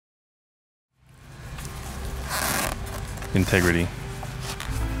integrity.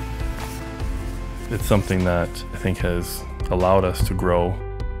 It's something that I think has allowed us to grow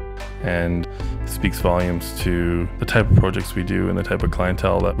and speaks volumes to the type of projects we do and the type of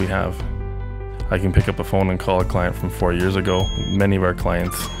clientele that we have. I can pick up a phone and call a client from 4 years ago. Many of our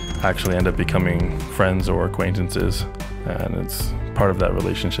clients actually end up becoming friends or acquaintances, and it's part of that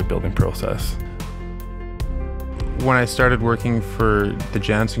relationship building process. When I started working for the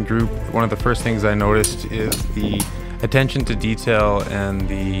Jansen Group, one of the first things I noticed is the attention to detail and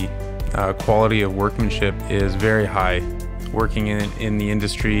the quality of workmanship is very high. Working in the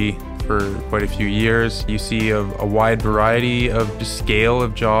industry for quite a few years, you see a wide variety of scale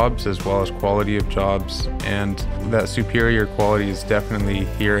of jobs as well as quality of jobs, and that superior quality is definitely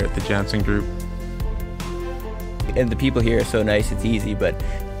here at the Jansen Group. And the people here are so nice, it's easy, but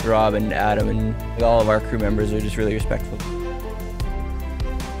Rob and Adam and all of our crew members are just really respectful.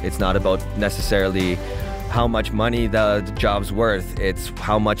 It's not about necessarily how much money the job's worth, it's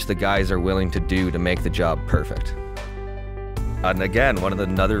how much the guys are willing to do to make the job perfect. And again, one of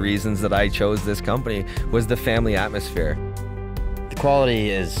the other reasons that I chose this company was the family atmosphere. The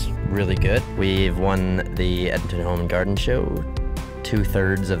quality is really good. We've won the Edmonton Home and Garden Show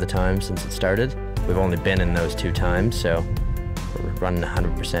 2/3 of the time since it started. We've only been in those 2 times, so we're running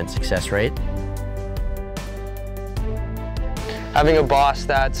 100% success rate. Having a boss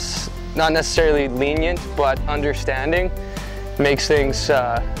that's not necessarily lenient, but understanding makes things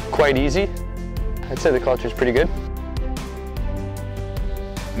quite easy. I'd say the culture is pretty good.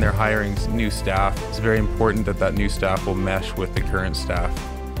 They're hiring new staff. It's very important that that new staff will mesh with the current staff.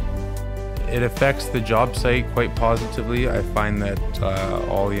 It affects the job site quite positively. I find that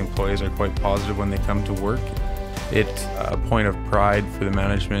all the employees are quite positive when they come to work. It's a point of pride for the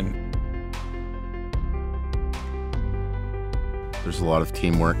management. There's a lot of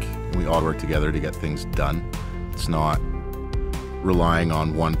teamwork. We all work together to get things done. It's not relying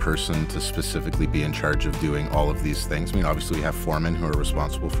on one person to specifically be in charge of doing all of these things. I mean, obviously we have foremen who are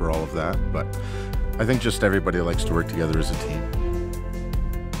responsible for all of that, but I think just everybody likes to work together as a team.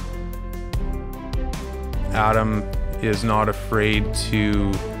 Adam is not afraid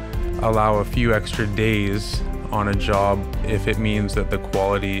to allow a few extra days on a job if it means that the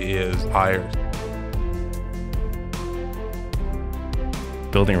quality is higher.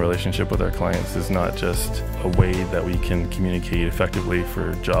 Building a relationship with our clients is not just a way that we can communicate effectively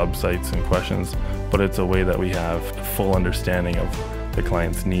for job sites and questions, but it's a way that we have a full understanding of the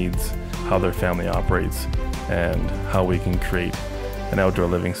client's needs, how their family operates, and how we can create an outdoor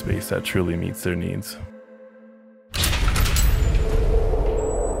living space that truly meets their needs.